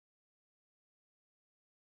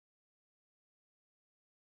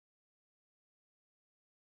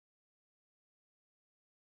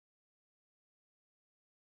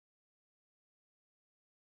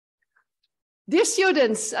Dear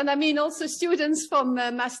students, and I mean also students from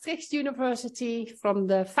Maastricht University, from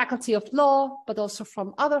the Faculty of Law, but also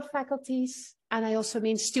from other faculties, and I also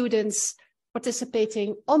mean students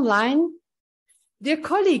participating online. Dear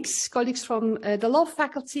colleagues from the law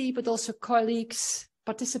faculty, but also colleagues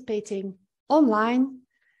participating online,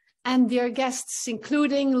 and dear guests,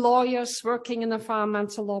 including lawyers working in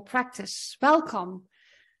environmental law practice, welcome.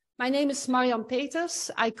 My name is Marianne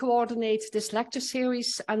Peters. I coordinate this lecture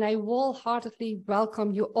series, and I wholeheartedly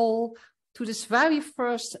welcome you all to this very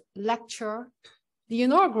first lecture, the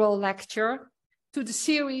inaugural lecture, to the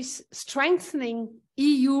series Strengthening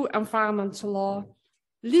EU Environmental Law,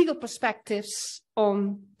 Legal Perspectives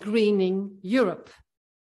on Greening Europe.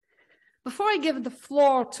 Before I give the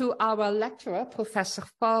floor to our lecturer, Professor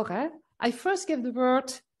Faure, I first give the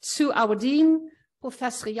word to our Dean,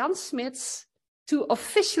 Professor Jan Smits, to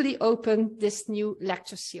officially open this new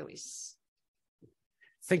lecture series.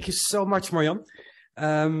 Thank you so much, Marianne.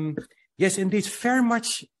 Yes, indeed, very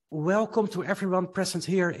much welcome to everyone present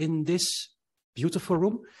here in this beautiful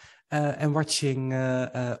room and watching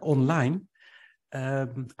online.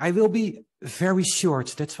 I will be very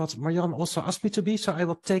short. That's what Marianne also asked me to be, so I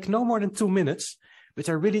will take no more than 2 minutes. But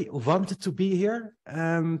I really wanted to be here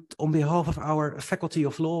on behalf of our Faculty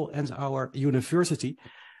of Law and our university,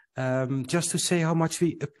 just to say how much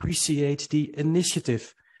we appreciate the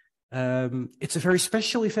initiative. It's a very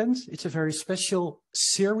special event. It's a very special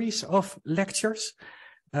series of lectures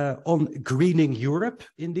on greening Europe,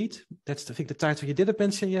 indeed. That's, I think, the title you didn't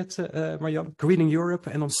mention yet, Marianne. Greening Europe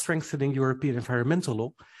and on strengthening European environmental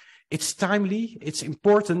law. It's timely, it's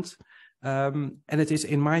important, and it is,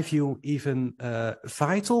 in my view, even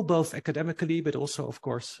vital, both academically, but also, of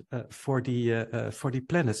course, for the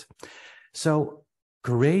planet. So,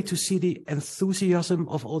 great to see the enthusiasm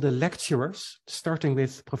of all the lecturers, starting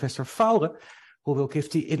with Professor Faure, who will give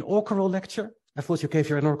the inaugural lecture. I thought you gave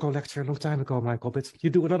your inaugural lecture a long time ago, Michael, but you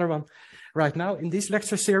do another one right now in this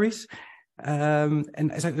lecture series.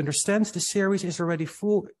 And as I understand, the series is already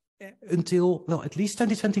full until, well, at least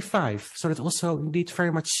 2025. So that also indeed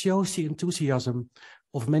very much shows the enthusiasm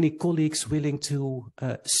of many colleagues willing to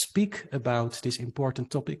speak about this important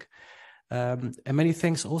topic. And many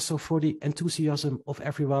thanks also for the enthusiasm of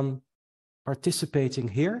everyone participating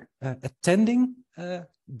here, attending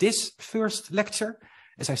this first lecture,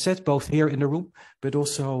 as I said, both here in the room, but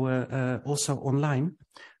also online,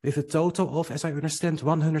 with a total of, as I understand,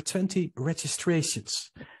 120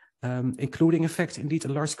 registrations, including, in fact, indeed,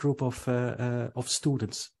 a large group of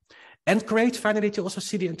students. And great, finally, to also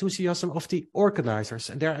see the enthusiasm of the organizers.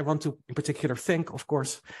 And there I want to, in particular, thank, of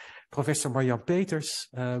course, Professor Marianne Peters,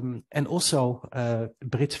 and also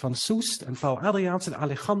Brit van Soest and Paul Adriaans and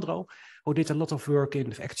Alejandro, who did a lot of work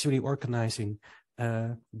in actually organizing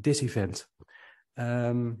this event.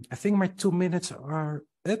 I think my 2 minutes are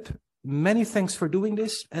up. Many thanks for doing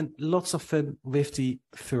this and lots of fun with the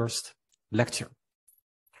first lecture.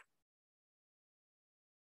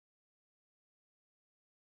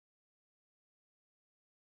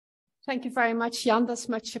 Thank you very much, Jan. That's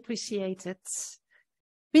much appreciated.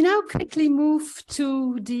 We now quickly move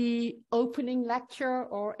to the opening lecture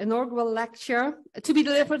or inaugural lecture to be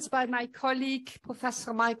delivered by my colleague,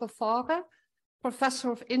 Professor Michael Faure, Professor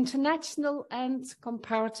of International and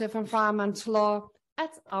Comparative Environmental Law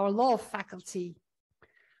at our law faculty.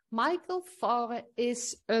 Michael Faure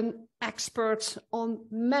is an expert on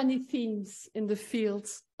many themes in the field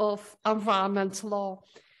of environmental law,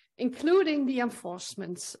 including the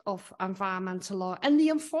enforcement of environmental law. And the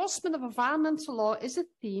enforcement of environmental law is a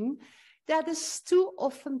theme that is too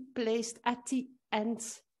often placed at the end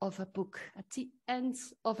of a book, at the end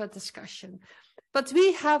of a discussion. But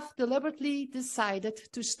we have deliberately decided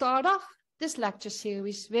to start off this lecture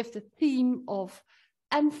series with the theme of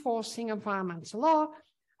enforcing environmental law,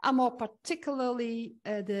 and more particularly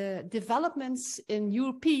the developments in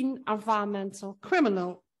European environmental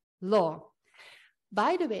criminal law.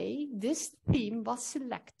 By the way, this theme was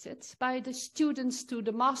selected by the students to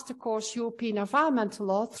the Master Course European Environmental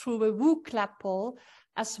Law through a WooClap poll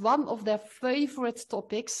as one of their favorite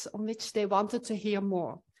topics on which they wanted to hear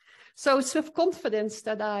more. So it's with confidence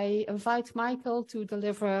that I invite Michael to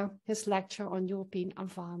deliver his lecture on European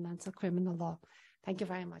environmental criminal law. Thank you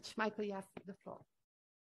very much. Michael, you have the floor.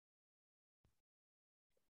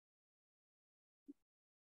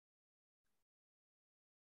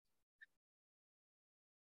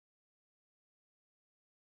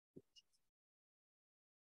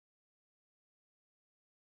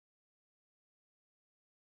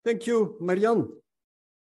 Thank you, Marianne.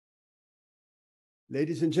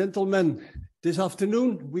 Ladies and gentlemen, this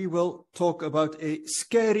afternoon we will talk about a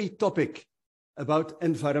scary topic, about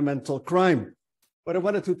environmental crime. What I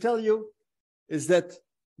wanted to tell you is that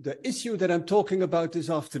the issue that I'm talking about this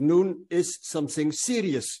afternoon is something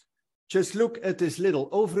serious. Just look at this little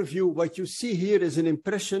overview. What you see here is an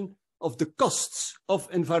impression of the costs of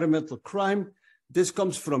environmental crime. This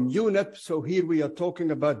comes from UNEP. So here we are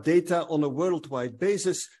talking about data on a worldwide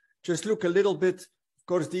basis. Just look a little bit. Of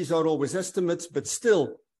course, these are always estimates, but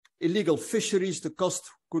still, illegal fisheries, the cost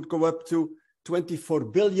could go up to 24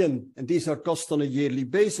 billion, and these are costs on a yearly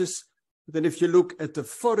basis. Then if you look at the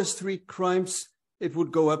forestry crimes, it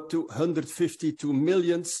would go up to 152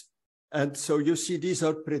 millions. And so you see these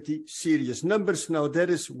are pretty serious numbers. Now that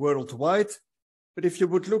is worldwide. But if you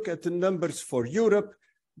would look at the numbers for Europe,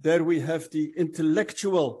 there we have the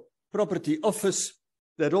Intellectual Property Office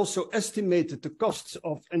that also estimated the costs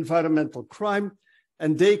of environmental crime.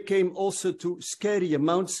 And they came also to scary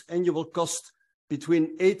amounts, annual cost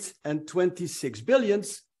between 8 and 26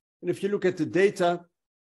 billions. And if you look at the data,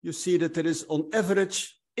 you see that there is on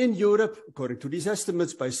average in Europe, according to these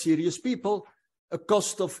estimates by serious people, a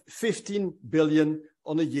cost of 15 billion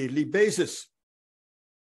on a yearly basis.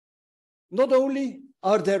 Not only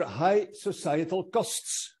are there high societal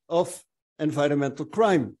costs of environmental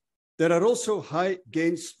crime, there are also high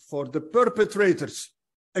gains for the perpetrators.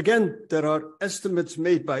 Again, there are estimates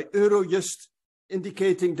made by Eurojust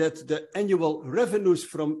indicating that the annual revenues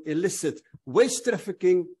from illicit waste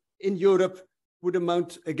trafficking in Europe would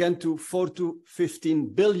amount again to 4 to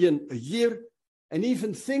 15 billion a year. And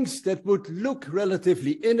even things that would look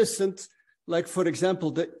relatively innocent, like, for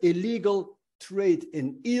example, the illegal trade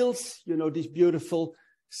in eels, you know, these beautiful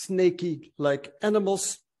snaky-like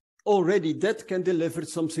animals, already that can deliver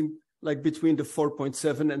something like between the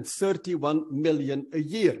 4.7 and 31 million a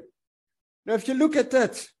year. Now, if you look at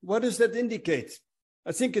that, what does that indicate?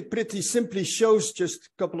 I think it pretty simply shows, just a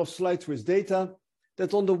couple of slides with data,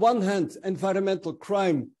 that on the one hand, environmental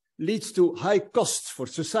crime leads to high costs for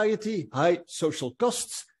society, high social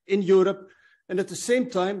costs in Europe, and at the same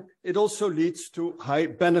time, it also leads to high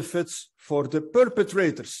benefits for the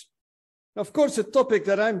perpetrators. Now, of course, the topic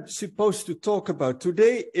that I'm supposed to talk about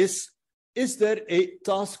today is there a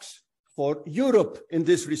task for Europe in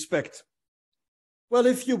this respect? Well,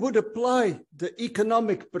 if you would apply the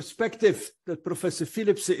economic perspective that Professor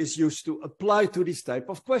Philipsen is used to apply to these type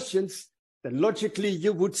of questions, then logically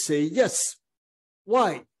you would say yes.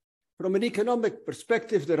 Why? From an economic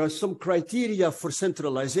perspective, there are some criteria for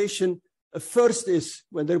centralization. A first is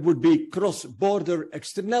when there would be cross-border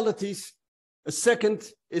externalities. A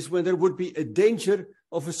second is when there would be a danger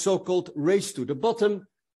of a so-called race to the bottom.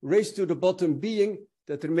 Race to the bottom being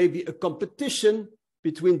that there may be a competition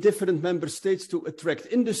between different member states to attract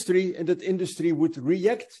industry, and that industry would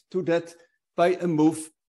react to that by a move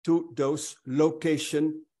to those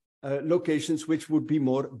locations which would be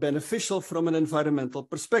more beneficial from an environmental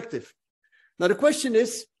perspective. Now, the question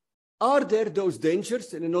is, are there those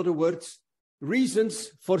dangers? And in other words,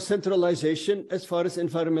 reasons for centralization as far as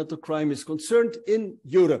environmental crime is concerned in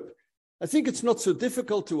Europe? I think it's not so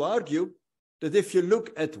difficult to argue that if you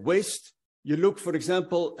look at waste, you look, for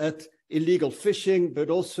example, at illegal fishing, but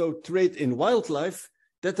also trade in wildlife,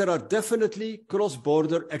 that there are definitely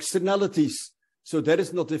cross-border externalities. So that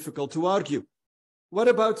is not difficult to argue. What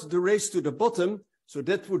about the race to the bottom? So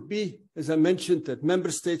that would be, as I mentioned, that member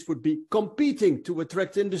states would be competing to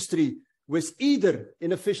attract industry with either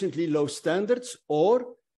inefficiently low standards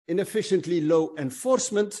or inefficiently low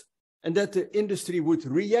enforcement, and that the industry would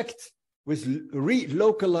react with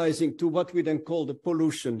relocalizing to what we then call the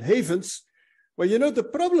pollution havens. Well, you know, the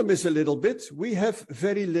problem is a little bit, we have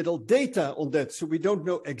very little data on that, so we don't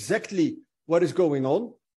know exactly what is going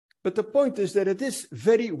on. But the point is that it is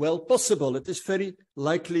very well possible. It is very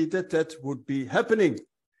likely that that would be happening.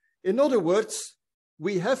 In other words,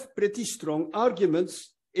 we have pretty strong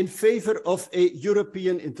arguments in favor of a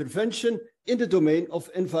European intervention in the domain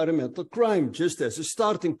of environmental crime, just as a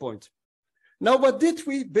starting point. Now, what did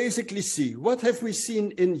we basically see? What have we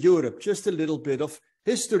seen in Europe? Just a little bit of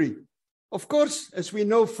history. Of course, as we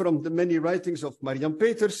know from the many writings of Marian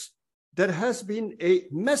Peters, there has been a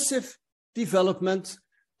massive development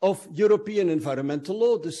of European environmental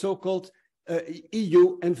law, the so-called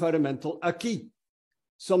EU environmental acquis.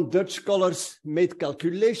 Some Dutch scholars made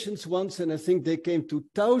calculations once, and I think they came to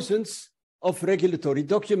thousands of regulatory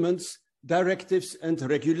documents, directives, and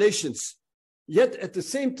regulations. Yet at the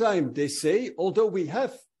same time, they say, although we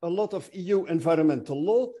have a lot of EU environmental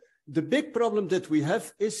law, the big problem that we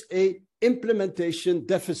have is an implementation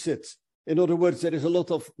deficit. In other words, there is a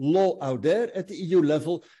lot of law out there at the EU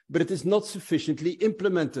level, but it is not sufficiently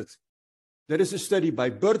implemented. There is a study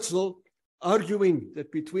by Birdsall arguing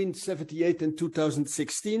that between 1978 and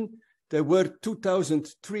 2016, there were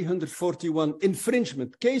 2,341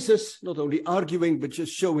 infringement cases, not only arguing, but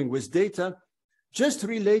just showing with data, just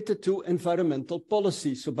related to environmental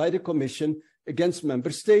policy, so by the Commission against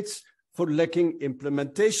member states for lacking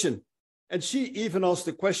implementation. And she even asked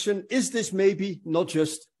the question, is this maybe not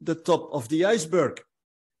just the top of the iceberg?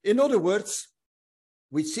 In other words,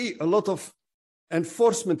 we see a lot of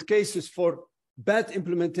enforcement cases for bad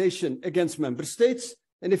implementation against member states.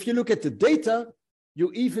 And if you look at the data,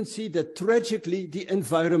 you even see that tragically the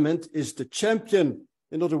environment is the champion.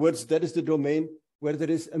 In other words, that is the domain where there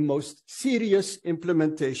is a most serious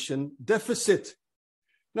implementation deficit.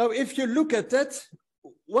 Now, if you look at that,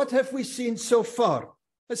 what have we seen so far?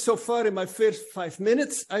 And so far in my first 5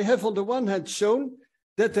 minutes, I have on the one hand shown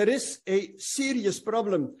that there is a serious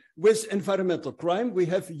problem with environmental crime. We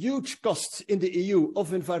have huge costs in the EU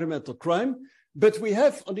of environmental crime, but we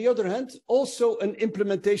have, on the other hand, also an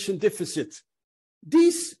implementation deficit.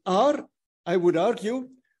 These are, I would argue,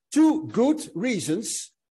 two good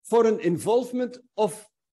reasons for an involvement of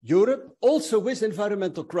Europe also with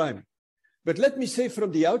environmental crime. But let me say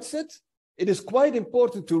from the outset, it is quite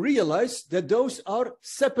important to realize that those are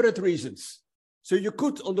separate reasons. So you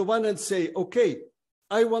could, on the one hand, say, okay,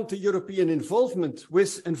 I want a European involvement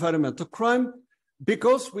with environmental crime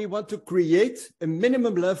because we want to create a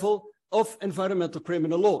minimum level of environmental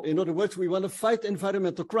criminal law. In other words, we want to fight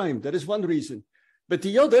environmental crime. That is one reason. But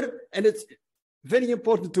the other, and it's very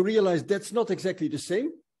important to realize that's not exactly the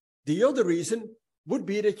same. The other reason would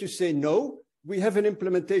be that you say, no, we have an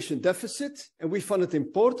implementation deficit and we find it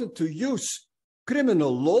important to use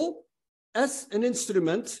criminal law as an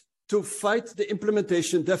instrument to fight the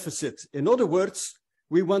implementation deficit. In other words,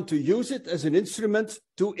 we want to use it as an instrument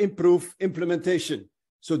to improve implementation.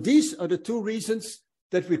 So these are the two reasons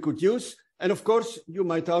that we could use. And of course, you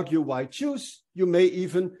might argue why choose. You may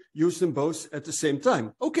even use them both at the same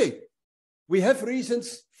time. Okay, we have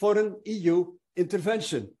reasons for an EU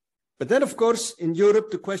intervention. But then, of course, in Europe,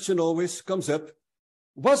 the question always comes up,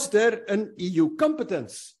 was there an EU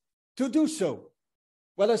competence to do so?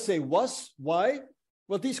 Well, I say was, why?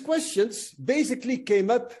 Well, these questions basically came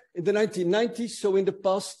up in the 1990s, so in the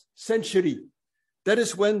past century. That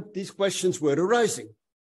is when these questions were arising.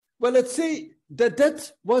 Well, let's say that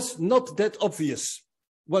that was not that obvious.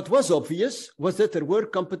 What was obvious was that there were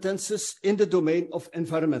competences in the domain of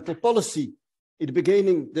environmental policy. In the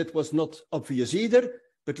beginning, that was not obvious either.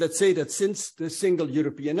 But let's say that since the Single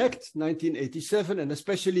European Act, 1987, and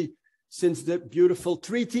especially since the beautiful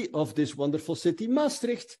treaty of this wonderful city,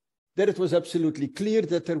 Maastricht, that it was absolutely clear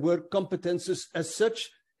that there were competences as such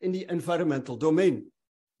in the environmental domain.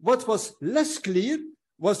 What was less clear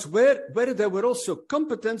was whether there were also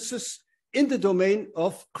competences in the domain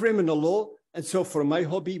of criminal law, and so for my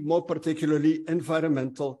hobby, more particularly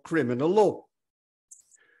environmental criminal law.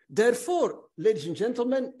 Therefore, ladies and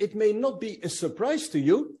gentlemen, it may not be a surprise to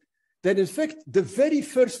you that in fact the very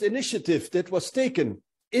first initiative that was taken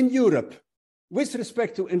in Europe with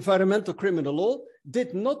respect to environmental criminal law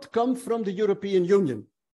did not come from the European Union.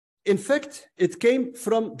 In fact, it came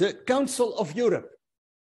from the Council of Europe.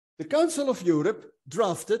 The Council of Europe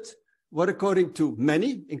drafted what, according to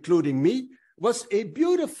many, including me, was a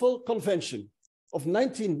beautiful convention of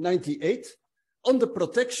 1998 on the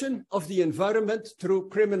protection of the environment through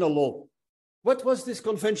criminal law. What was this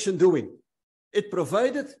convention doing? It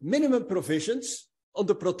provided minimum provisions on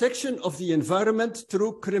the protection of the environment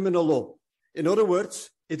through criminal law. In other words,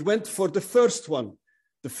 it went for the first one,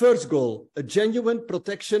 the first goal, a genuine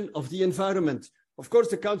protection of the environment. Of course,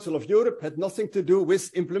 the Council of Europe had nothing to do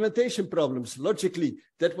with implementation problems. Logically,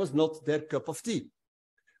 that was not their cup of tea.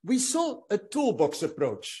 We saw a toolbox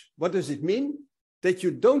approach. What does it mean? That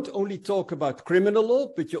you don't only talk about criminal law,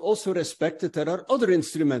 but you also respect that there are other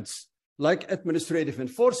instruments like administrative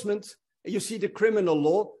enforcement. You see the criminal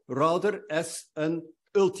law rather as an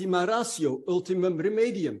ultima ratio, ultimum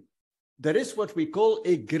remedium. There is what we call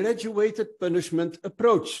a graduated punishment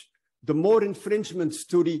approach. The more infringements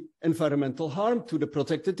to the environmental harm, to the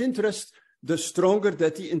protected interest, the stronger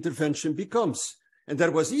that the intervention becomes. And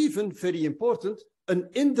there was even, very important, an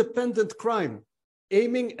independent crime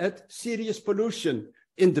aiming at serious pollution.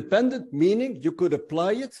 Independent meaning you could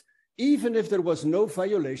apply it even if there was no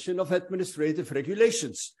violation of administrative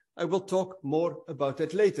regulations. I will talk more about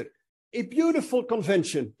that later. A beautiful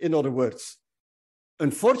convention, in other words.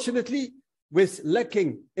 Unfortunately, with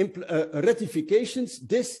lacking ratifications,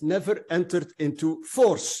 this never entered into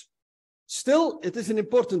force. Still, it is an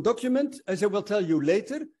important document, as I will tell you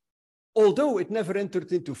later. Although it never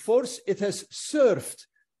entered into force, it has served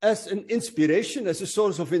as an inspiration, as a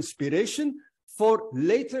source of inspiration for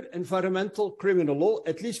later environmental criminal law,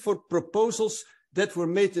 at least for proposals that were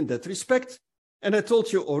made in that respect. And I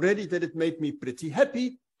told you already that it made me pretty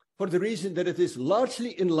happy for the reason that it is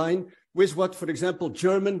largely in line with what, for example,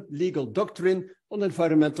 German legal doctrine on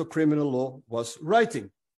environmental criminal law was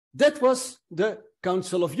writing. That was the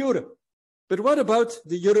Council of Europe. But what about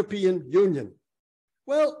the European Union?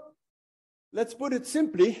 Well, let's put it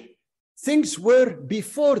simply. Things were,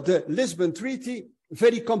 before the Lisbon Treaty,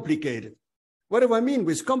 very complicated. What do I mean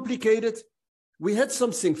with complicated? We had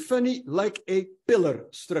something funny like a pillar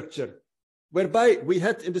structure, whereby we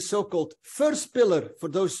had in the so-called first pillar, for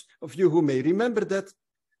those of you who may remember that,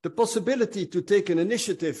 the possibility to take an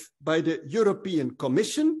initiative by the European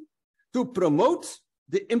Commission to promote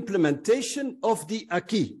the implementation of the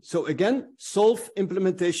acquis. So again, solve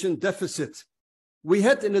implementation deficit. We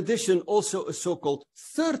had in addition also a so-called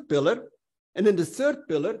third pillar. And in the third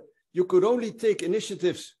pillar, you could only take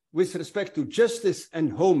initiatives with respect to justice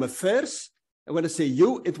and home affairs. And when I say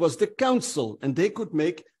you, it was the council, and they could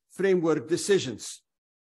make framework decisions.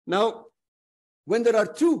 Now, when there are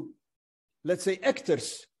two, let's say,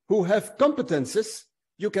 actors who have competences,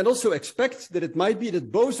 you can also expect that it might be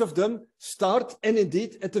that both of them start, and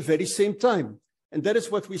indeed at the very same time. And that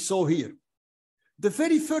is what we saw here. The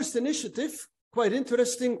very first initiative, quite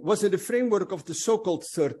interesting, was in the framework of the so-called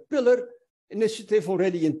third pillar initiative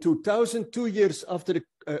already in 2000, 2 years after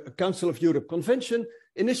the Council of Europe Convention,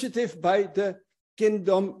 initiative by the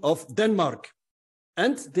Kingdom of Denmark.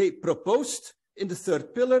 And they proposed in the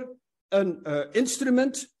third pillar an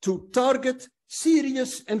instrument to target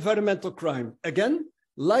serious environmental crime. Again,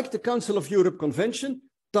 like the Council of Europe Convention,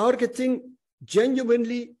 targeting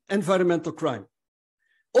genuinely environmental crime.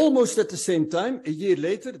 Almost at the same time, a year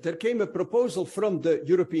later, there came a proposal from the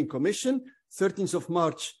European Commission, 13th of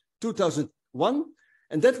March 2001,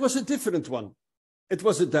 and that was a different one. It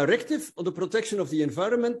was a directive on the protection of the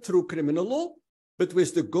environment through criminal law, but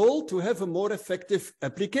with the goal to have a more effective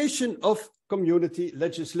application of community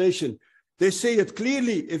legislation. They say it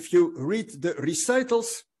clearly if you read the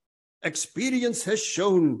recitals. Experience has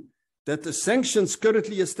shown that the sanctions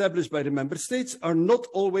currently established by the member states are not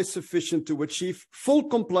always sufficient to achieve full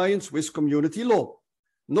compliance with community law.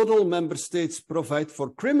 Not all member states provide for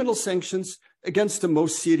criminal sanctions against the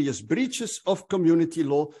most serious breaches of community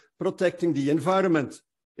law protecting the environment.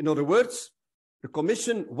 In other words, the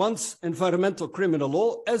Commission wants environmental criminal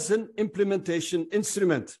law as an implementation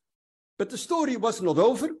instrument. But the story was not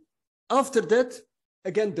over. After that,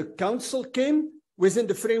 again, the Council came within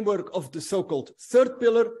the framework of the so-called third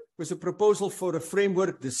pillar with a proposal for a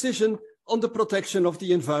framework decision on the protection of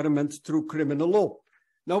the environment through criminal law.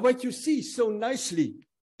 Now, what you see so nicely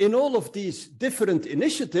in all of these different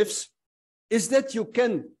initiatives is that you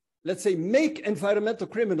can, let's say, make environmental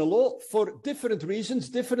criminal law for different reasons,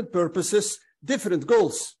 different purposes, different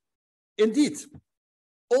goals. Indeed,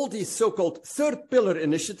 all these so-called third pillar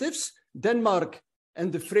initiatives, Denmark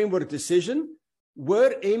and the framework decision,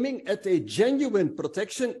 were aiming at a genuine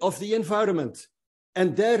protection of the environment.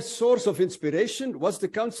 And their source of inspiration was the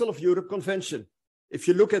Council of Europe Convention. If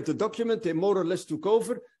you look at the document, they more or less took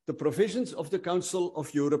over the provisions of the Council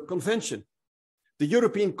of Europe Convention. The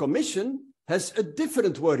European Commission has a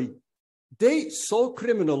different worry. They saw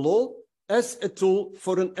criminal law as a tool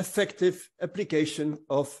for an effective application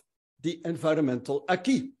of the environmental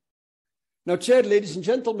acquis. Now, Chair, ladies and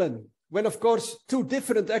gentlemen, when, of course, two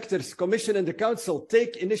different actors, Commission and the Council,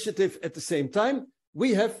 take initiative at the same time,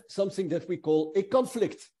 we have something that we call a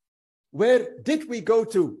conflict. Where did we go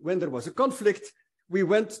to when there was a conflict? We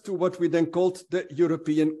went to what we then called the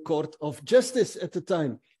European Court of Justice at the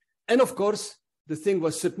time. And of course, the thing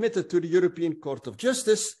was submitted to the European Court of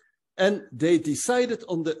Justice, and they decided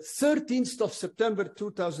on the 13th of September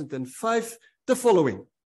 2005 the following.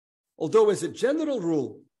 Although as a general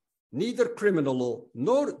rule, neither criminal law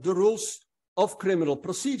nor the rules of criminal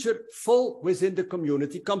procedure fall within the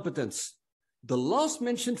community competence. The last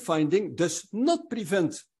mentioned finding does not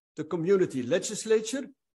prevent the community legislature,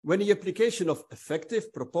 when the application of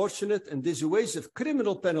effective, proportionate, and dissuasive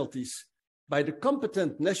criminal penalties by the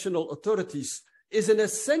competent national authorities is an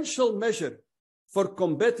essential measure for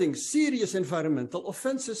combating serious environmental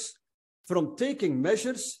offenses, from taking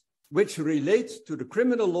measures which relate to the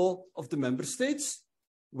criminal law of the member states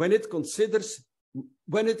when it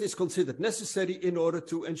is considered necessary in order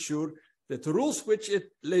to ensure that the rules which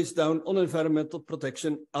it lays down on environmental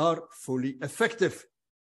protection are fully effective.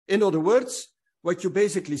 In other words, what you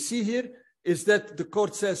basically see here is that the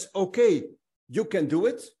court says, okay, you can do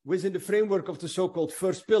it within the framework of the so-called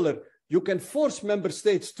first pillar. You can force member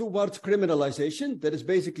states towards criminalization. That is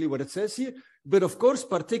basically what it says here. But of course,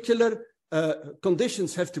 particular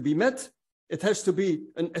conditions have to be met. It has to be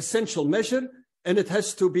an essential measure. and it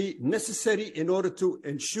has to be necessary in order to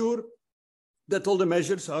ensure that all the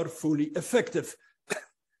measures are fully effective.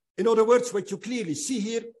 In other words, what you clearly see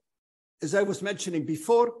here, as I was mentioning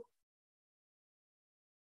before,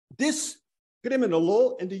 this criminal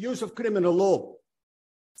law and the use of criminal law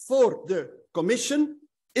for the Commission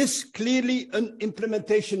is clearly an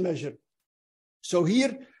implementation measure. So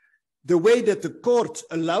here, the way that the court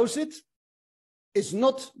allows it is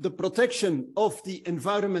not the protection of the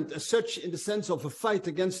environment as such in the sense of a fight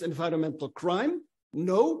against environmental crime.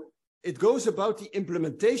 No, it goes about the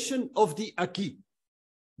implementation of the acquis.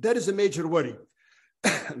 That is a major worry.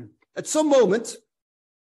 At some moment,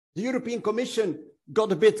 the European Commission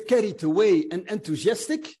got a bit carried away and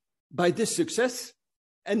enthusiastic by this success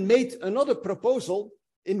and made another proposal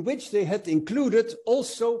in which they had included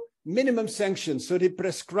also minimum sanctions. So they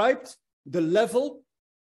prescribed the level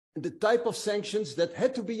and the type of sanctions that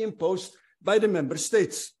had to be imposed by the member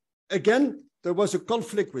states. Again, there was a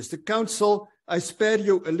conflict with the Council. I spare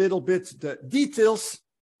you a little bit the details,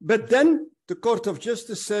 but then the Court of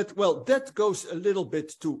Justice said, well, that goes a little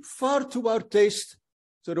bit too far to our taste.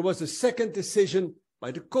 So there was a second decision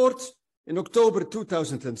by the court in October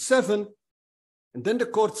 2007. And then the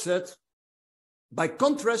court said, by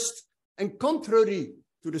contrast and contrary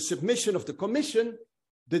to the submission of the Commission,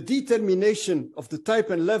 the determination of the type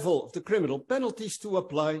and level of the criminal penalties to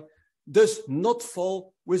apply does not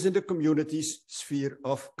fall within the community's sphere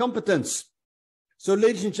of competence. So,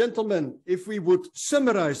 ladies and gentlemen, if we would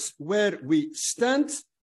summarize where we stand,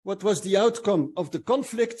 what was the outcome of the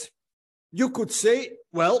conflict, you could say,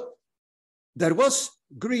 well, there was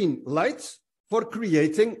green light for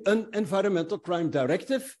creating an environmental crime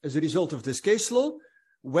directive as a result of this case law,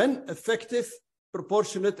 when effective,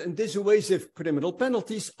 proportionate and dissuasive criminal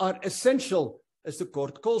penalties are essential, as the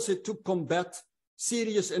court calls it, to combat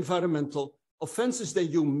serious environmental offenses. That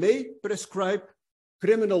you may prescribe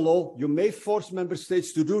criminal law, you may force member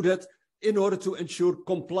states to do that in order to ensure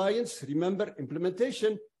compliance, remember,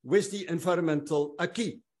 implementation with the environmental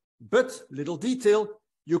acquis. But, little detail,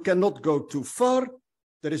 you cannot go too far.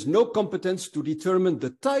 There is no competence to determine the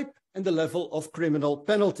type and the level of criminal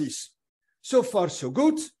penalties. So far, so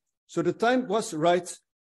good. So the time was right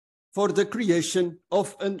for the creation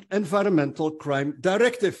of an environmental crime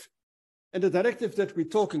directive. And the directive that we're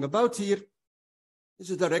talking about here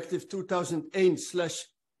is a directive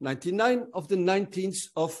 2001/99 of the 19th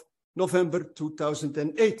of November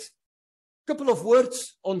 2008. A couple of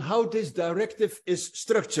words on how this directive is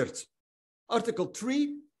structured. Article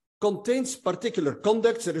 3 contains particular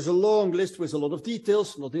conducts. There is a long list with a lot of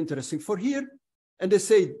details, not interesting for here. And they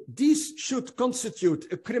say these should constitute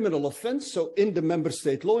a criminal offense, so in the member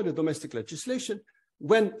state law, in the domestic legislation,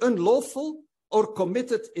 when unlawful or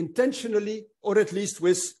committed intentionally or at least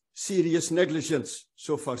with serious negligence.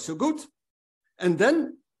 So far, so good. And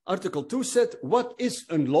then Article 2 said, what is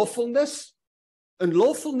unlawfulness?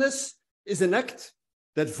 Unlawfulness is an act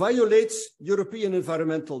that violates European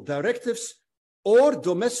environmental directives or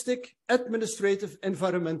domestic administrative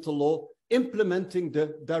environmental law implementing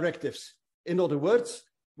the directives. In other words,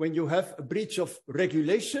 when you have a breach of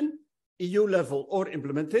regulation, EU level or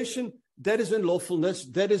implementation, that is unlawfulness,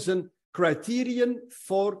 that is a criterion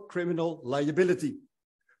for criminal liability.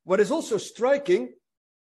 What is also striking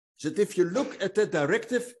is that if you look at the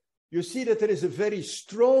directive, you see that there is a very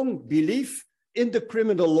strong belief in the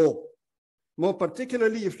criminal law. More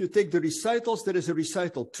particularly, if you take the recitals, there is a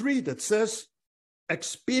recital 3 that says,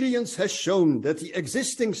 experience has shown that the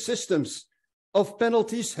existing systems of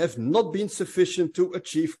penalties have not been sufficient to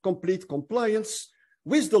achieve complete compliance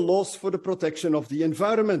with the laws for the protection of the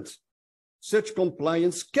environment. Such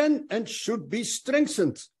compliance can and should be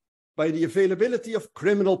strengthened by the availability of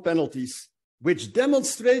criminal penalties, which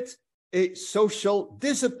demonstrate a social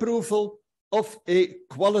disapproval of a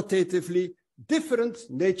qualitatively different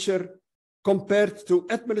nature compared to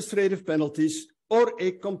administrative penalties or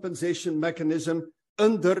a compensation mechanism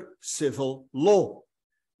under civil law.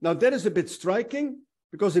 Now, that is a bit striking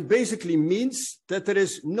because it basically means that there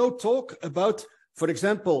is no talk about, for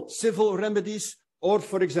example, civil remedies or,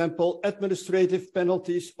 for example, administrative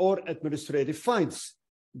penalties or administrative fines.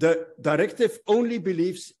 The directive only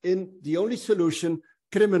believes in the only solution,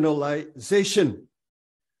 criminalization.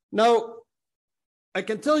 Now, I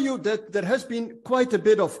can tell you that there has been quite a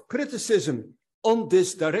bit of criticism on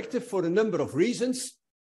this directive for a number of reasons.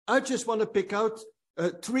 I just want to pick out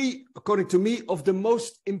 3, according to me, of the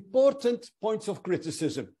most important points of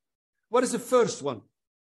criticism. What is the first one?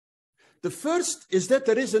 The first is that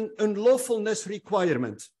there is an unlawfulness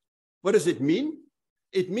requirement. What does it mean?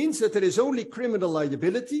 It means that there is only criminal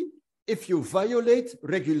liability if you violate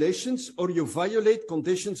regulations or you violate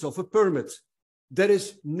conditions of a permit. there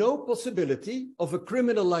is no possibility of a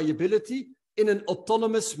criminal liability in an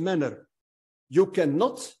autonomous manner. You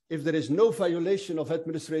cannot, if there is no violation of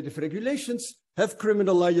administrative regulations, have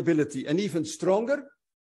criminal liability. And even stronger,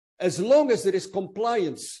 as long as there is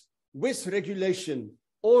compliance with regulation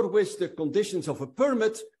or with the conditions of a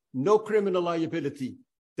permit, no criminal liability.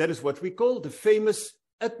 That is what we call the famous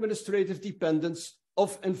administrative dependence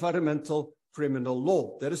of environmental criminal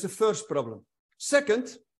law. That is the first problem.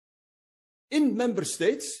 Second, in member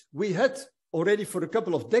states, we had already for a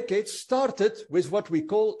couple of decades started with what we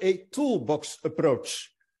call a toolbox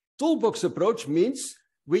approach. Toolbox approach means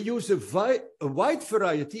we use a wide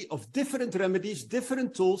variety of different remedies,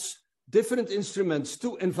 different tools, different instruments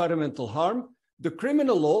to environmental harm, the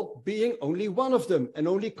criminal law being only one of them and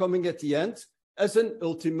only coming at the end as an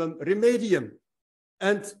ultimum remedium.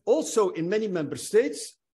 And also in many member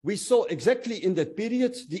states, we saw exactly in that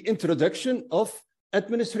period the introduction of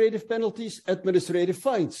administrative penalties, administrative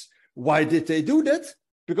fines. Why did they do that?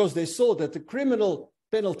 Because they saw that the criminal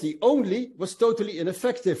penalty only was totally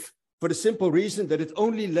ineffective for the simple reason that it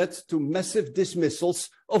only led to massive dismissals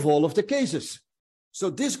of all of the cases. So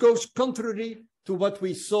this goes contrary to what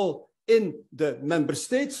we saw in the member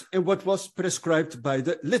states and what was prescribed by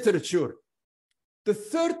the literature. The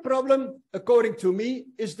third problem, according to me,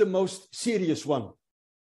 is the most serious one.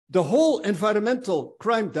 The whole Environmental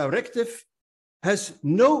Crime Directive has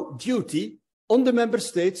no duty on the member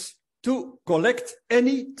states to collect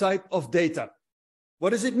any type of data. What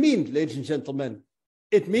does it mean, ladies and gentlemen?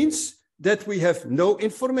 It means that we have no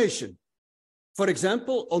information. For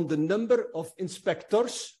example, on the number of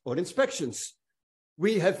inspectors or inspections.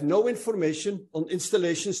 We have no information on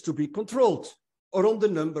installations to be controlled, or on the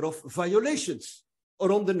number of violations,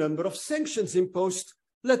 or on the number of sanctions imposed,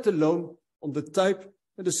 let alone on the type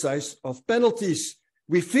and the size of penalties.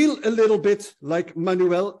 We feel a little bit like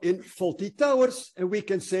Manuel in Fawlty Towers, and we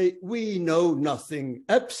can say, we know nothing,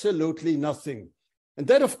 absolutely nothing. And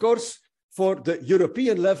that, of course, for the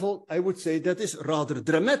European level, I would say that is rather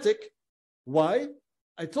dramatic. Why?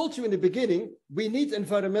 I told you in the beginning, we need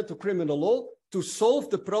environmental criminal law to solve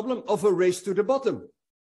the problem of a race to the bottom.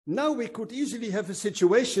 Now we could easily have a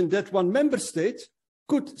situation that one member state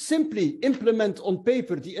could simply implement on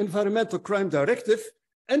paper the Environmental Crime Directive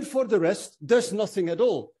and for the rest does nothing at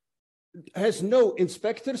all. Has no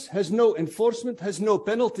inspectors, has no enforcement, has no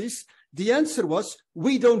penalties. The answer was,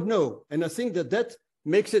 we don't know. And I think that that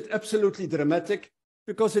makes it absolutely dramatic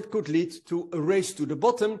because it could lead to a race to the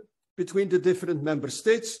bottom between the different member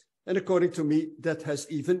states. And according to me, that has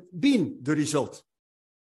even been the result.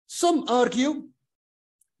 Some argue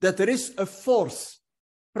that there is a fourth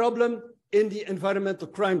problem in the Environmental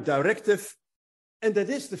Crime Directive, and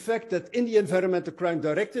that is the fact that in the Environmental Crime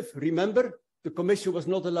Directive, remember, the Commission was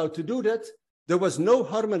not allowed to do that. There was no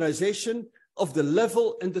harmonization of the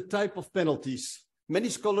level and the type of penalties. Many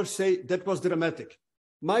scholars say that was dramatic.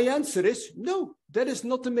 My answer is, no, that is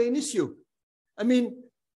not the main issue. I mean,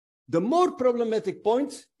 the more problematic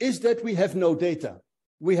point is that we have no data.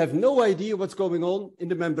 We have no idea what's going on in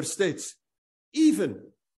the member states. Even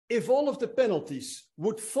if all of the penalties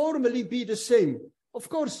would formally be the same, of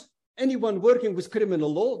course, anyone working with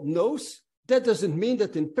criminal law knows that doesn't mean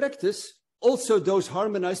that in practice, also those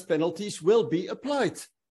harmonized penalties will be applied.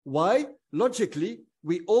 Why? Logically,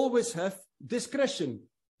 we always have discretion.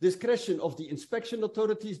 Discretion of the inspection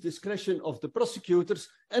authorities, discretion of the prosecutors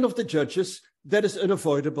and of the judges. That is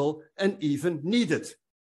unavoidable and even needed.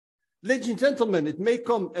 Ladies and gentlemen, it may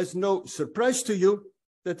come as no surprise to you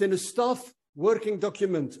that in a staff working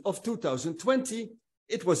document of 2020,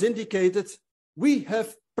 it was indicated we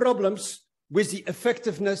have problems with the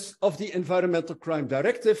effectiveness of the Environmental Crime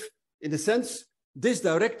Directive. In a sense, this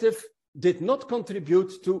directive did not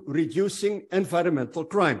contribute to reducing environmental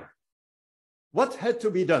crime. What had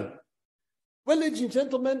to be done? Well, ladies and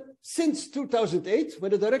gentlemen, since 2008,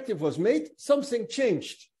 when the directive was made, something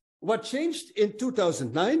changed. What changed in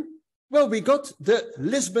 2009? Well, we got the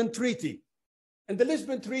Lisbon Treaty. And the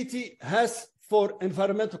Lisbon Treaty has, for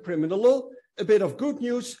environmental criminal law, a bit of good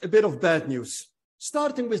news, a bit of bad news.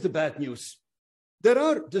 Starting with the bad news. There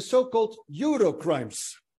are the so-called Euro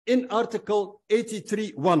crimes in Article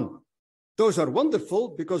 83(1). Those are wonderful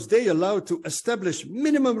because they allow to establish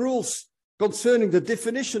minimum rules concerning the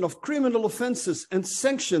definition of criminal offenses and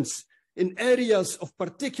sanctions in areas of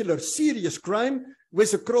particular serious crime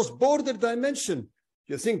with a cross-border dimension.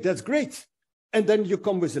 You think that's great. And then you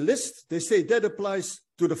come with a list. They say that applies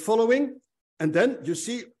to the following. And then you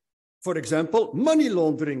see, for example, money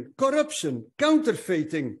laundering, corruption,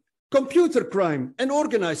 counterfeiting, computer crime, and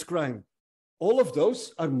organized crime. All of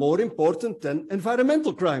those are more important than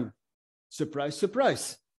environmental crime. Surprise,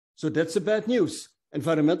 surprise. So that's a bad news.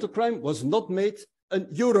 Environmental crime was not made an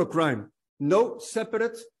Eurocrime. No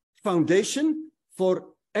separate foundation for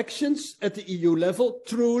actions at the EU level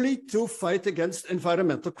truly to fight against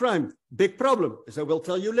environmental crime. Big problem, as I will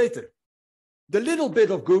tell you later. The little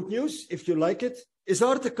bit of good news, if you like it, is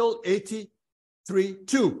Article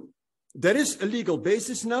 83.2. There is a legal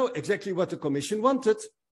basis now, exactly what the Commission wanted,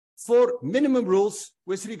 for minimum rules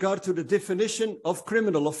with regard to the definition of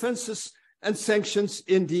criminal offenses and sanctions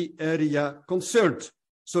in the area concerned.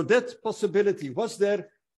 So that possibility was there,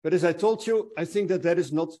 but as I told you, I think that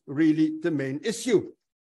is not really the main issue.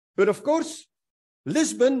 But of course,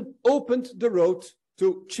 Lisbon opened the road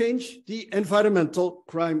to change the Environmental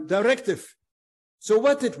Crime Directive. So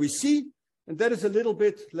what did we see? And that is a little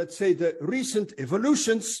bit, let's say, the recent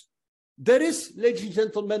evolutions. There is, ladies and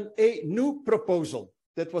gentlemen, a new proposal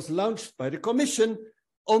that was launched by the Commission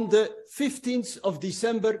on the 15th of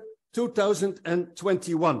December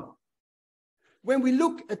 2021. When we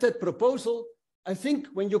look at that proposal, I think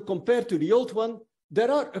when you compare to the old one,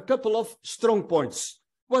 there are a couple of strong points.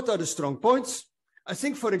 What are the strong points? I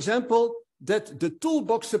think, for example, that the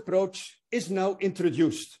toolbox approach is now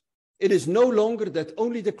introduced. It is no longer that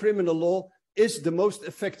only the criminal law is the most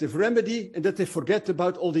effective remedy and that they forget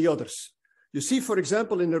about all the others. You see, for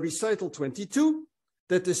example, in the recital 22,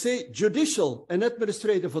 that they say judicial and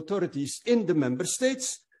administrative authorities in the member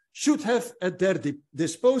states should have at their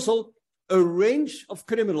disposal a range of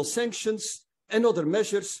criminal sanctions and other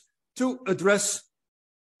measures to address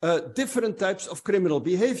different types of criminal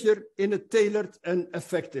behavior in a tailored and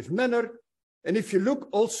effective manner. And if you look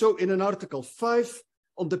also in an Article 5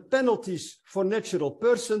 on the penalties for natural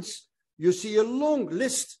persons, you see a long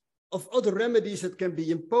list of other remedies that can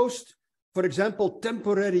be imposed. For example,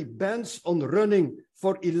 temporary bans on running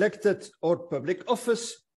for elected or public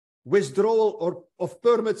office, withdrawal of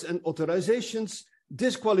permits and authorizations,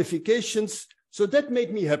 disqualifications. So that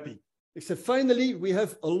made me happy. Except finally, we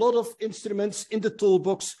have a lot of instruments in the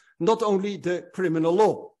toolbox, not only the criminal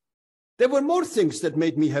law. There were more things that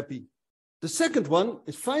made me happy. The second one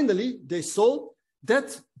is finally they saw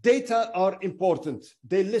that data are important.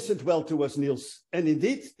 They listened well to us, Niels. And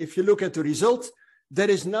indeed, if you look at the result, there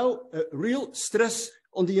is now a real stress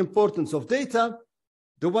on the importance of data.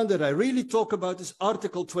 The one that I really talk about is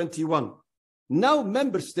Article 21. Now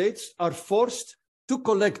member states are forced to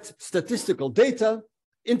collect statistical data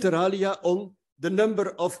inter alia on the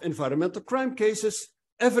number of environmental crime cases,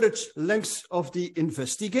 average lengths of the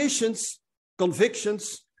investigations,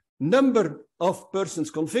 convictions, number of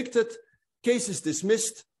persons convicted, cases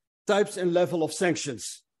dismissed, types and level of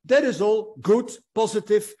sanctions. That is all good,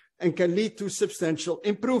 positive, and can lead to substantial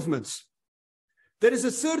improvements. There is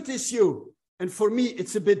a third issue, and for me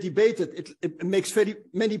it's a bit debated. It makes very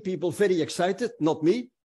many people very excited, not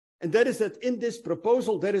me. And that is that in this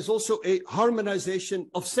proposal, there is also a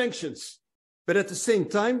harmonization of sanctions. But at the same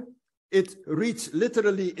time, it reads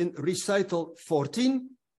literally in recital 14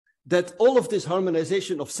 that all of this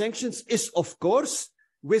harmonization of sanctions is, of course,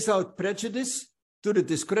 without prejudice to the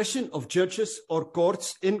discretion of judges or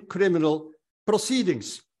courts in criminal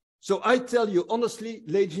proceedings. So I tell you honestly,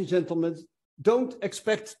 ladies and gentlemen, don't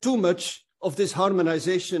expect too much of this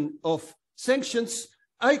harmonization of sanctions.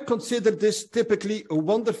 I consider this typically a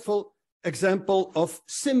wonderful example of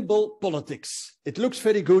symbol politics. It looks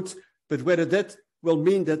very good, but whether that will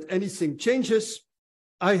mean that anything changes,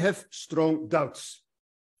 I have strong doubts.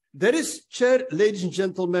 There is, Chair, ladies and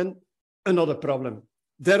gentlemen, another problem.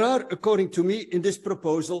 There are, according to me, in this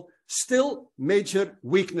proposal, still major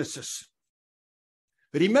weaknesses.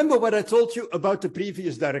 Remember what I told you about the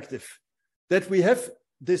previous directive, that we have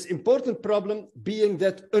this important problem being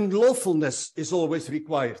that unlawfulness is always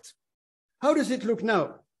required. How does it look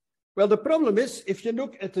now? Well, the problem is, if you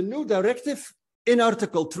look at the new directive in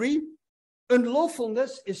Article 3,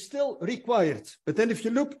 unlawfulness is still required. But then if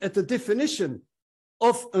you look at the definition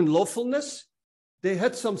of unlawfulness, they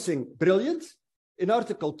had something brilliant. In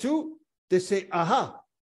Article 2, they say, aha,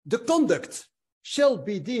 the conduct shall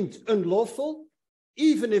be deemed unlawful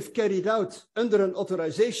even if carried out under an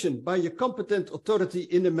authorization by a competent authority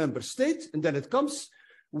in a member state, and then it comes,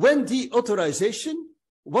 when the authorization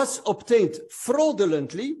was obtained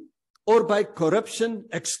fraudulently or by corruption,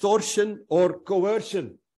 extortion, or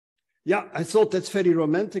coercion. Yeah, I thought that's very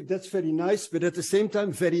romantic, that's very nice, but at the same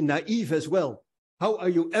time, very naive as well. How are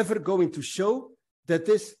you ever going to show that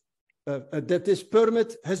this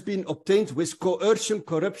permit has been obtained with coercion,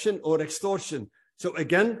 corruption, or extortion? So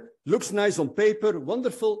again, looks nice on paper,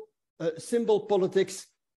 wonderful symbol politics,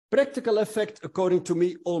 practical effect, according to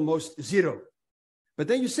me, almost zero. But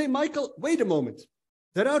then you say, Michael, wait a moment.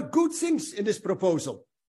 There are good things in this proposal.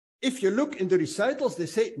 if you look in the recitals, they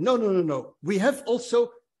say, no. We have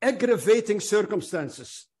also aggravating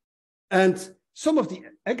circumstances. And some of the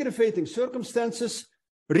aggravating circumstances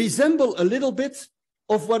resemble a little bit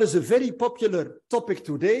of what is a very popular topic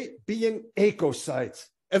today, being ecocide.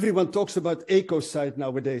 Everyone talks about ecocide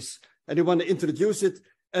nowadays, and they want to introduce it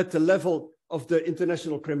at the level of the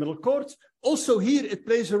International Criminal Court. Also here, it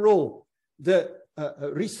plays a role. The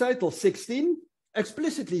recital 16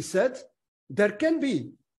 explicitly said there can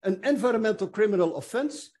be an environmental criminal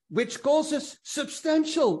offense which causes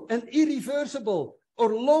substantial and irreversible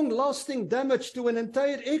or long-lasting damage to an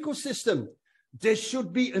entire ecosystem. This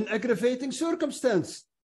should be an aggravating circumstance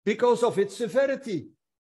because of its severity,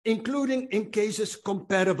 including in cases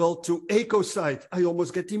comparable to ecocide. I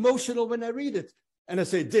almost get emotional when I read it. And I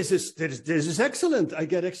say, this is excellent. I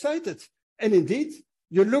get excited. And indeed,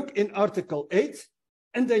 you look in Article 8,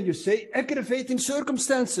 and then you say aggravating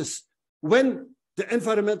circumstances. When the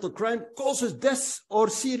environmental crime causes death or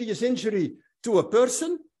serious injury to a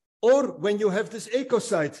person, or when you have this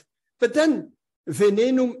ecocide. But then,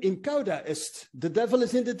 venenum in cauda est, the devil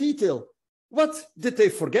is in the detail. What did they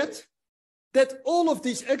forget? That all of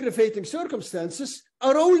these aggravating circumstances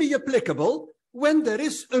are only applicable when there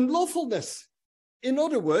is unlawfulness. In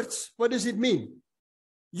other words, what does it mean?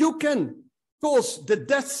 You can cause the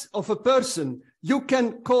death of a person, you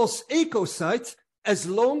can cause ecocide as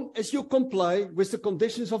long as you comply with the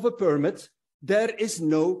conditions of a permit. There is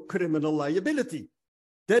no criminal liability.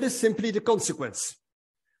 That is simply the consequence.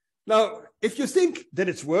 Now, if you think that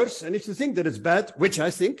it's worse, and if you think that it's bad, which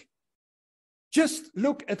I think, just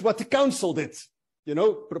look at what the council did. You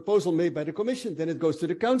know, proposal made by the commission, then it goes to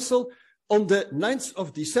the council. On the 9th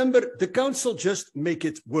of December, the council just make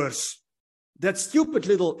it worse. That stupid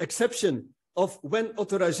little exception of when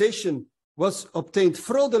authorization was obtained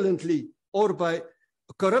fraudulently or by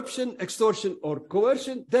corruption, extortion, or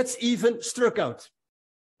coercion, that's even struck out.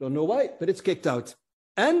 Don't know why, but it's kicked out.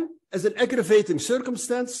 And as an aggravating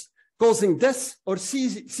circumstance, causing death or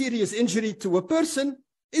serious injury to a person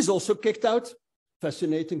is also kicked out.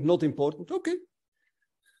 Fascinating, not important. Okay.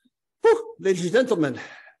 Whew, ladies and gentlemen,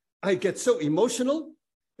 I get so emotional.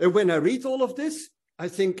 And when I read all of this, I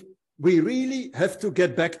think we really have to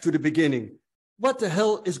get back to the beginning. What the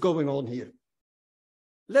hell is going on here?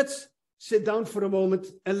 Let's sit down for a moment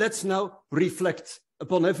and let's now reflect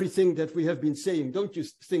upon everything that we have been saying. Don't you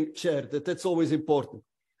think, Chair, that that's always important?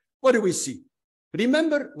 What do we see?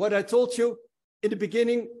 Remember what I told you in the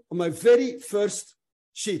beginning on my very first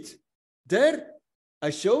sheet. There, I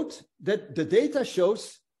showed that the data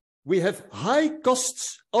shows we have high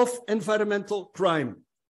costs of environmental crime.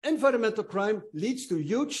 Environmental crime leads to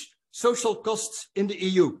huge social costs in the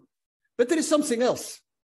EU. But there is something else.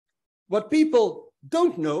 What people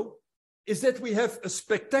don't know is that we have a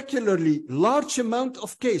spectacularly large amount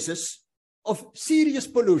of cases of serious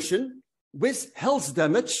pollution with health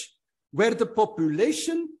damage, where the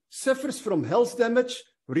population suffers from health damage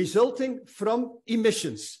resulting from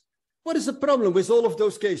emissions. What is the problem with all of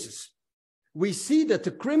those cases? We see that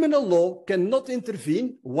the criminal law cannot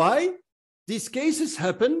intervene. Why? These cases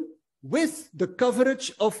happen with the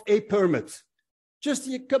coverage of a permit. Just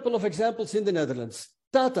a couple of examples in the Netherlands.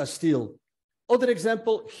 Tata Steel. Other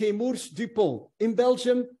example, Chemours Dupont. In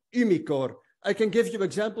Belgium, Umicore. I can give you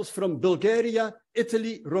examples from Bulgaria,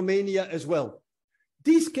 Italy, Romania as well.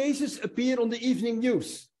 These cases appear on the evening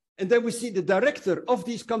news. And then we see the director of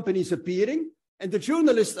these companies appearing, and the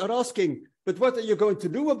journalists are asking, but what are you going to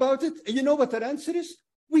do about it? And you know what their answer is?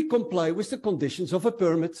 We comply with the conditions of a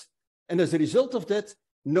permit. And as a result of that,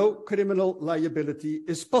 no criminal liability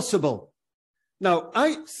is possible. Now,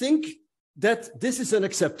 I think that this is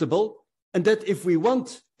unacceptable, and that if we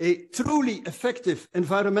want a truly effective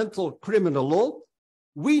environmental criminal law,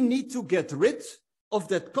 we need to get rid of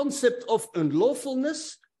that concept of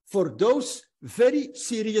unlawfulness for those very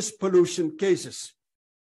serious pollution cases.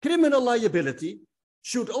 Criminal liability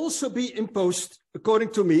should also be imposed,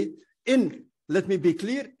 according to me, in, let me be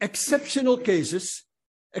clear, exceptional cases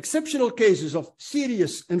of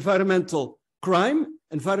serious environmental crime,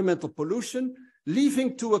 environmental pollution,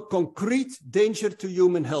 leading to a concrete danger to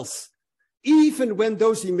human health, even when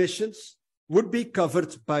those emissions would be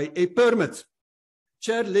covered by a permit.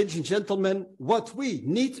 Chair, ladies and gentlemen, what we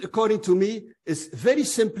need, according to me, is very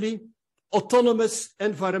simply autonomous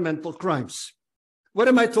environmental crimes. What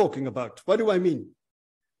am I talking about? What do I mean?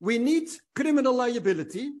 We need criminal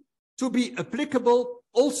liability to be applicable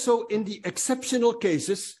also in the exceptional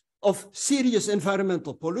cases of serious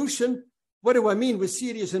environmental pollution. What do I mean with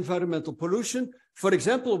serious environmental pollution? For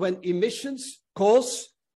example, when emissions cause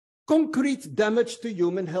concrete damage to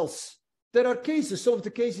human health. There are cases, some of the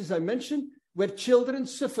cases I mentioned, where children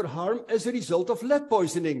suffer harm as a result of lead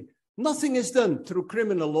poisoning. Nothing is done through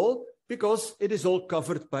criminal law because it is all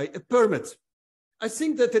covered by a permit. I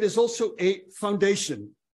think that there is also a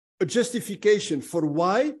foundation, a justification for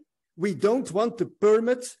why we don't want the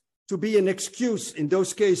permit to be an excuse in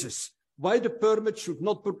those cases, why the permit should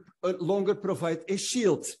not longer provide a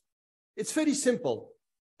shield. It's very simple.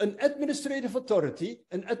 An administrative authority,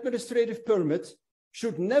 an administrative permit,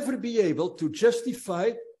 should never be able to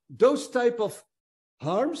justify those type of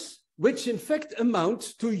harms which in fact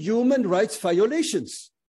amount to human rights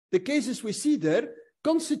violations. The cases we see there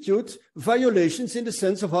constitute violations in the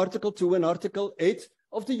sense of Article 2 and Article 8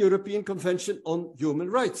 of the European Convention on Human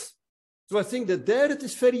Rights. So I think that there it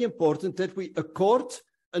is very important that we accord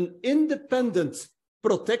an independent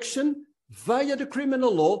protection via the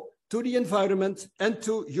criminal law to the environment and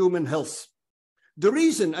to human health. The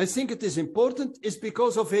reason I think it is important is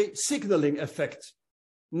because of a signaling effect.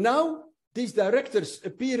 Now, these directors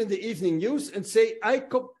appear in the evening news and say, I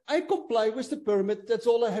comply with the permit, that's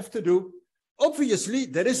all I have to do. Obviously,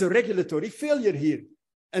 there is a regulatory failure here.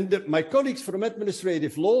 And my colleagues from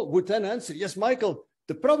administrative law would then answer, yes, Michael,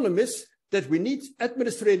 the problem is that we need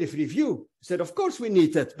administrative review. I said, of course we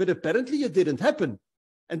need that, but apparently it didn't happen.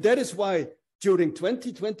 And that is why during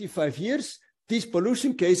 25 years, these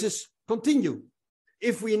pollution cases continue.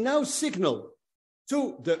 If we now signal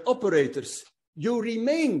to the operators, you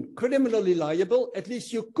remain criminally liable, at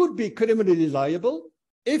least you could be criminally liable,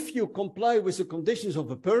 if you comply with the conditions of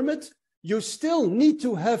a permit, you still need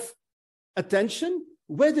to have attention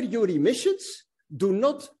whether your emissions do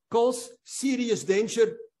not cause serious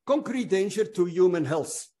danger, concrete danger to human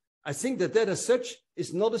health. I think that as such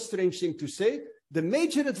is not a strange thing to say. The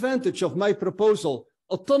major advantage of my proposal,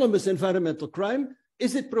 autonomous environmental crime,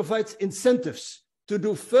 is it provides incentives to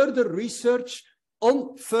do further research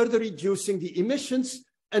on further reducing the emissions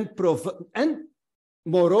and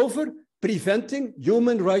moreover, preventing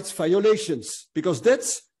human rights violations, because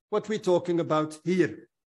that's what we're talking about here.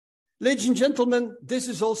 Ladies and gentlemen, this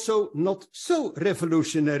is also not so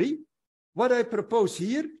revolutionary. What I propose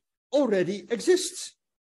here already exists.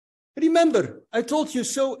 Remember, I told you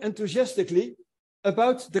so enthusiastically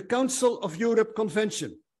about the Council of Europe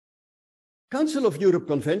Convention. Council of Europe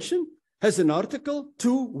Convention has an article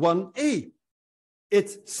 2.1a.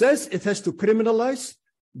 It says it has to criminalize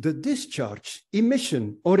the discharge,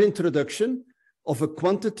 emission, or introduction of a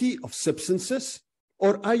quantity of substances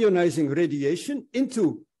or ionizing radiation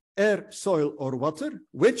into air, soil, or water,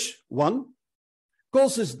 which, 1,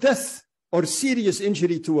 causes death or serious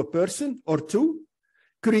injury to a person, or 2,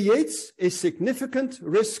 creates a significant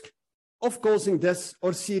risk of causing death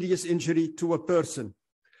or serious injury to a person.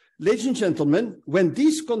 Ladies and gentlemen, when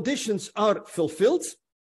these conditions are fulfilled,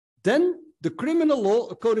 then the criminal law,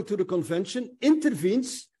 according to the convention,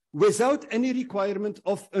 intervenes without any requirement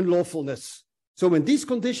of unlawfulness. So when these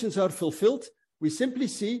conditions are fulfilled, we simply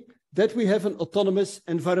see that we have an autonomous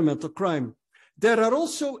environmental crime. There are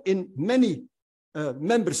also in many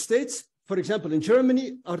member states, for example, in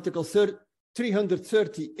Germany, Article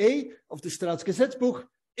 330A of the Staatsgesetzbuch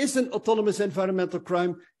is an autonomous environmental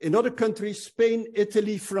crime. In other countries, Spain,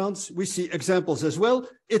 Italy, France, we see examples as well.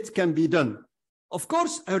 It can be done. Of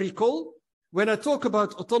course, I recall, when I talk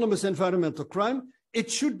about autonomous environmental crime, it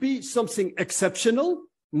should be something exceptional.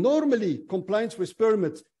 Normally, compliance with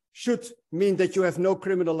permit should mean that you have no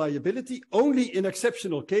criminal liability. Only in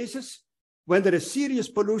exceptional cases, when there is serious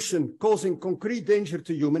pollution causing concrete danger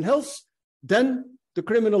to human health, then the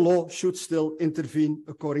criminal law should still intervene,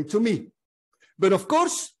 according to me. But of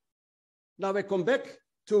course, now I come back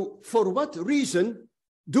to, for what reason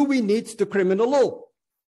do we need the criminal law?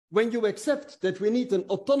 When you accept that we need an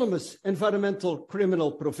autonomous environmental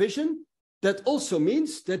criminal provision, that also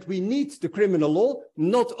means that we need the criminal law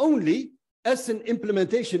not only as an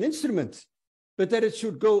implementation instrument, but that it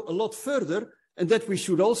should go a lot further, and that we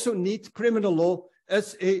should also need criminal law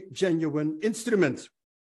as a genuine instrument.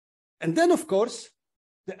 And then, of course,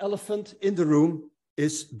 the elephant in the room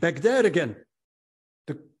is back there again.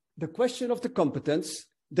 The question of the competence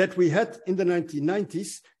that we had in the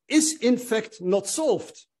 1990s is in fact not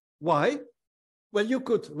solved. Why? Well, you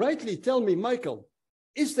could rightly tell me, Michael,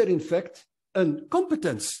 is there in fact a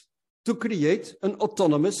competence to create an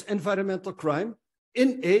autonomous environmental crime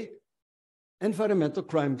in an environmental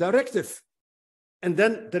crime directive? And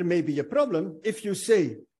then there may be a problem if you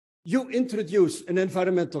say you introduce an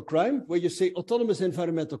environmental crime where you say autonomous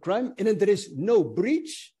environmental crime, and then there is no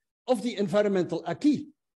breach of the environmental acquis.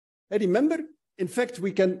 And remember, in fact,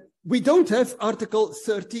 we don't have Article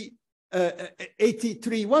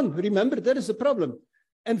 83.1. Remember, that is the problem.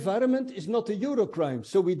 Environment is not a Euro crime,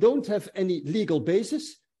 so we don't have any legal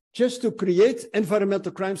basis just to create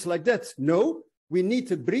environmental crimes like that. No, we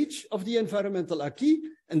need a breach of the environmental acquis,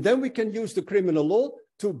 and then we can use the criminal law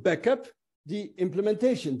to back up the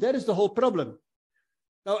implementation. That is the whole problem.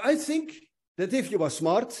 Now, I think that if you are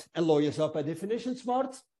smart, and lawyers are by definition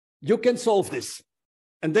smart, you can solve this.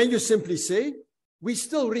 And then you simply say, we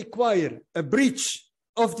still require a breach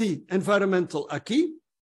of the environmental acquis,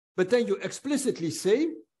 but then you explicitly say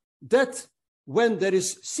that when there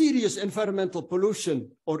is serious environmental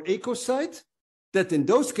pollution or ecocide, that in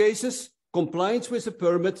those cases, compliance with a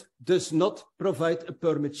permit does not provide a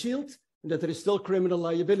permit shield, and that there is still criminal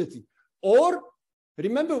liability. Or,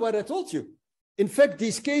 remember what I told you. In fact,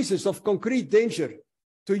 these cases of concrete danger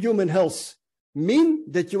to human health mean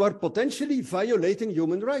that you are potentially violating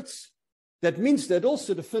human rights. That means that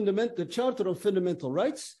also the Charter on Fundamental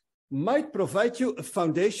Rights might provide you a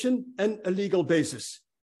foundation and a legal basis.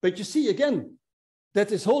 But you see, again, that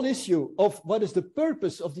this whole issue of what is the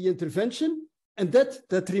purpose of the intervention, and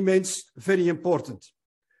that remains very important.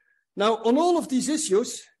 Now, on all of these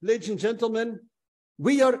issues, ladies and gentlemen,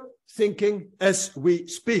 we are thinking as we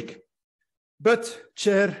speak. But,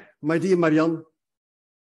 Chair, my dear Marianne,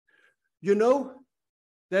 you know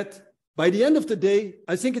that by the end of the day,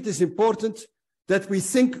 I think it is important that we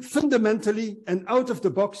think fundamentally and out of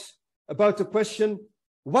the box about the question,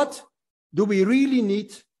 what do we really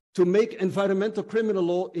need to make environmental criminal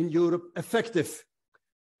law in Europe effective?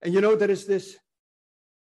 And you know, there is this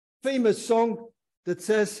famous song that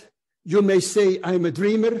says, you may say I'm a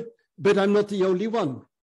dreamer, but I'm not the only one.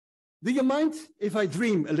 Do you mind if I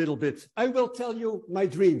dream a little bit? I will tell you my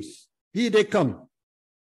dreams. Here they come.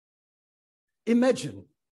 Imagine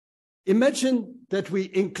that we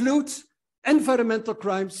include environmental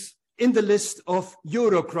crimes in the list of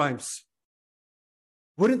Euro crimes.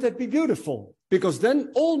 Wouldn't that be beautiful? Because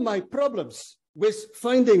then all my problems with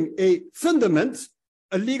finding a fundament,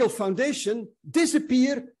 a legal foundation,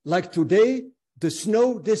 disappear like today the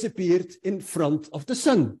snow disappeared in front of the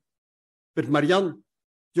sun. But Marianne,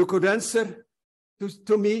 you could answer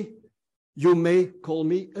to me, you may call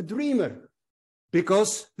me a dreamer,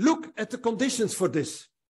 because look at the conditions for this.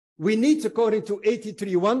 We need, according to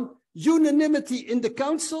 83.1, unanimity in the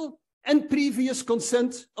Council and previous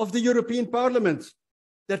consent of the European Parliament.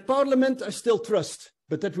 That Parliament I still trust,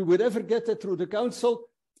 but that we would ever get that through the Council,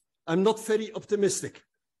 I'm not very optimistic.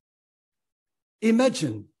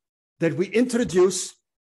 Imagine that we introduce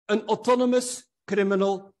an autonomous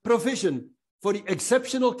criminal provision for the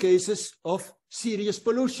exceptional cases of serious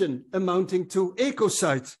pollution amounting to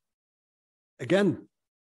ecocide. Again,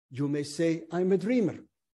 you may say I'm a dreamer,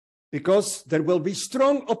 because there will be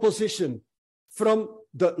strong opposition from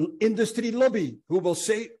the industry lobby who will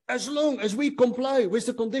say, as long as we comply with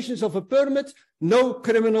the conditions of a permit, no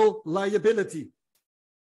criminal liability.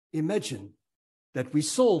 Imagine that we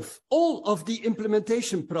solve all of the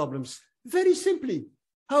implementation problems very simply,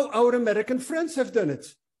 how our American friends have done it.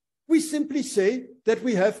 We simply say that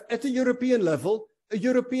we have at the European level a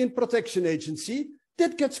European Protection Agency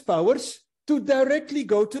that gets powers to directly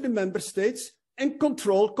go to the member states and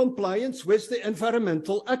control compliance with the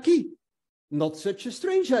environmental acquis. Not such a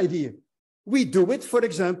strange idea. We do it, for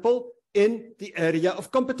example, in the area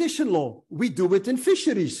of competition law. We do it in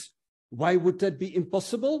fisheries. Why would that be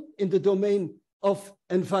impossible in the domain of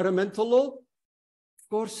environmental law? Of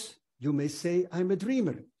course, you may say I'm a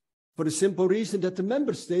dreamer, for the simple reason that the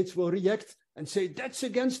member states will react and say, that's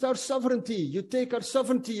against our sovereignty. You take our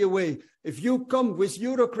sovereignty away. If you come with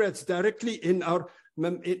bureaucrats directly in our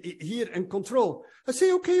here and control. I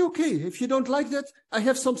say, okay, if you don't like that, I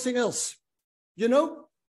have something else. You know,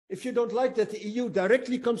 if you don't like that the EU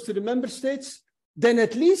directly comes to the member states, then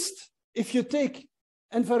at least if you take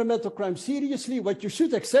environmental crime seriously, what you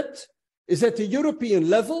should accept is that the European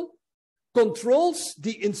level controls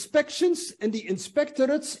the inspections and the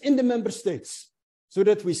inspectorates in the member states. So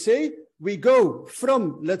that we say, we go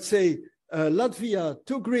from, let's say, Latvia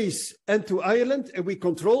to Greece and to Ireland, and we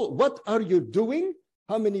control what are you doing,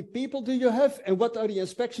 how many people do you have, and what are the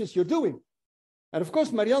inspections you're doing. And of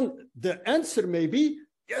course, Marianne, the answer may be,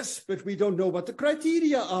 yes, but we don't know what the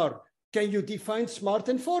criteria are. Can you define smart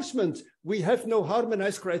enforcement? We have no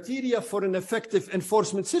harmonized criteria for an effective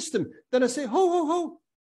enforcement system. Then I say, ho.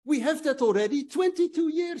 We have that already 22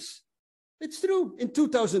 years. It's true. In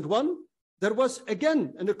 2001, there was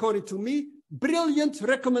again, and according to me, brilliant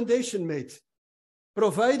recommendation made,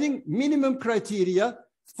 providing minimum criteria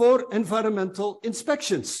for environmental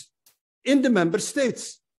inspections in the member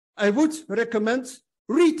states. I would recommend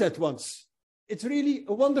read that once. It's really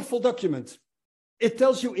a wonderful document. It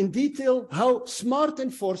tells you in detail how smart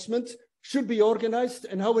enforcement should be organized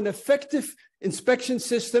and how an effective inspection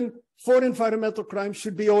system for environmental crime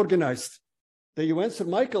should be organized. Then you answer,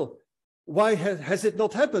 Michael, why has it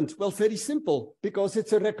not happened? Well, very simple, because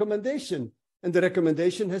it's a recommendation, and the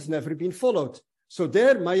recommendation has never been followed. So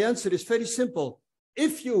there, my answer is very simple.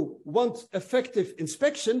 If you want effective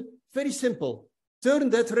inspection, very simple. Turn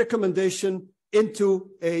that recommendation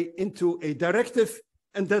into a directive,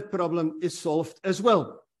 and that problem is solved as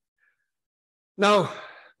well. Now,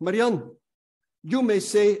 Marianne, you may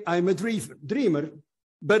say I'm a dreamer,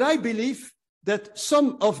 but I believe that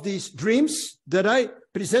some of these dreams that I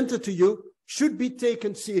presented to you should be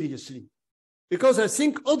taken seriously, because I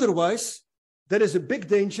think otherwise there is a big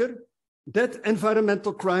danger that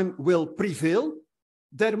environmental crime will prevail.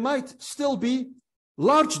 There might still be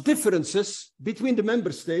large differences between the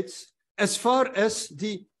member states as far as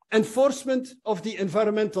the enforcement of the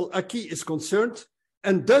environmental acquis is concerned,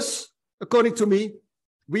 and thus, according to me,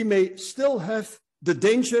 we may still have the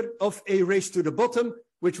danger of a race to the bottom,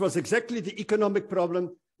 which was exactly the economic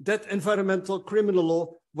problem that environmental criminal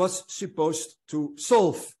law was supposed to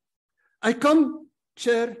solve. I come,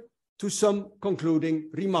 Chair, to some concluding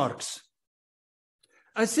remarks.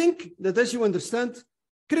 I think that, as you understand,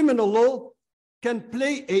 criminal law can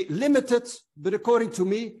play a limited, but according to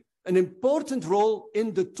me, an important role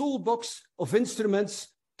in the toolbox of instruments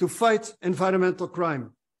to fight environmental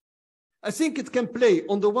crime. I think it can play,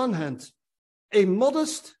 on the one hand, a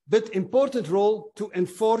modest but important role to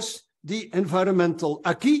enforce the environmental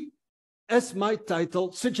acquis, as my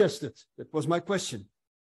title suggested. That was my question.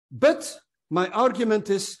 But my argument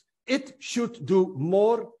is it should do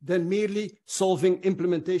more than merely solving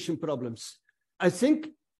implementation problems. I think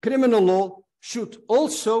criminal law should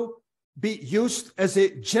also be used as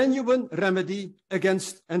a genuine remedy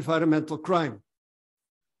against environmental crime.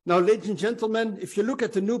 Now, ladies and gentlemen, if you look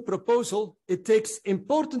at the new proposal, it takes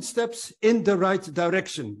important steps in the right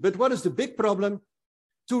direction. But what is the big problem?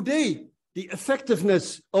 Today, the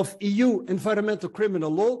effectiveness of EU environmental criminal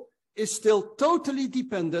law is still totally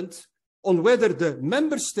dependent on whether the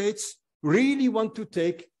member states really want to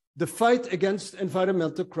take the fight against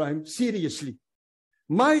environmental crime seriously.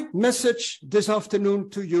 My message this afternoon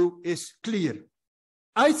to you is clear.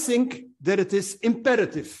 I think that it is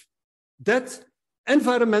imperative that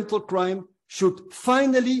environmental crime should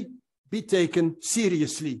finally be taken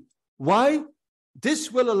seriously. Why?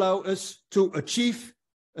 This will allow us to achieve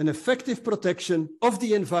an effective protection of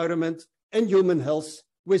the environment and human health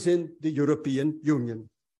within the European Union.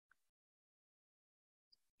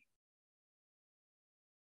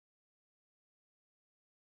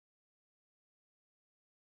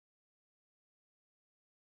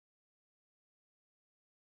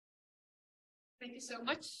 Thank you so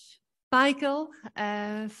much, Michael,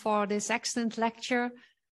 for this excellent lecture,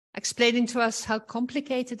 explaining to us how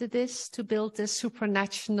complicated it is to build this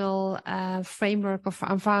supranational framework of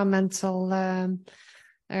environmental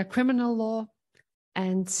criminal law.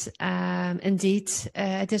 And indeed,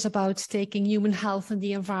 it is about taking human health and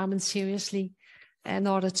the environment seriously in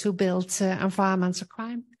order to build environmental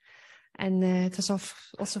crime. And it was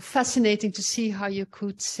also fascinating to see how you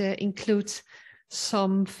could include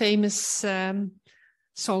some famous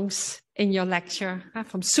songs in your lecture,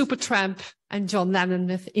 from Supertramp and John Lennon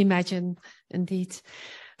with Imagine, indeed.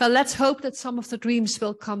 Well, let's hope that some of the dreams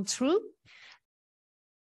will come true.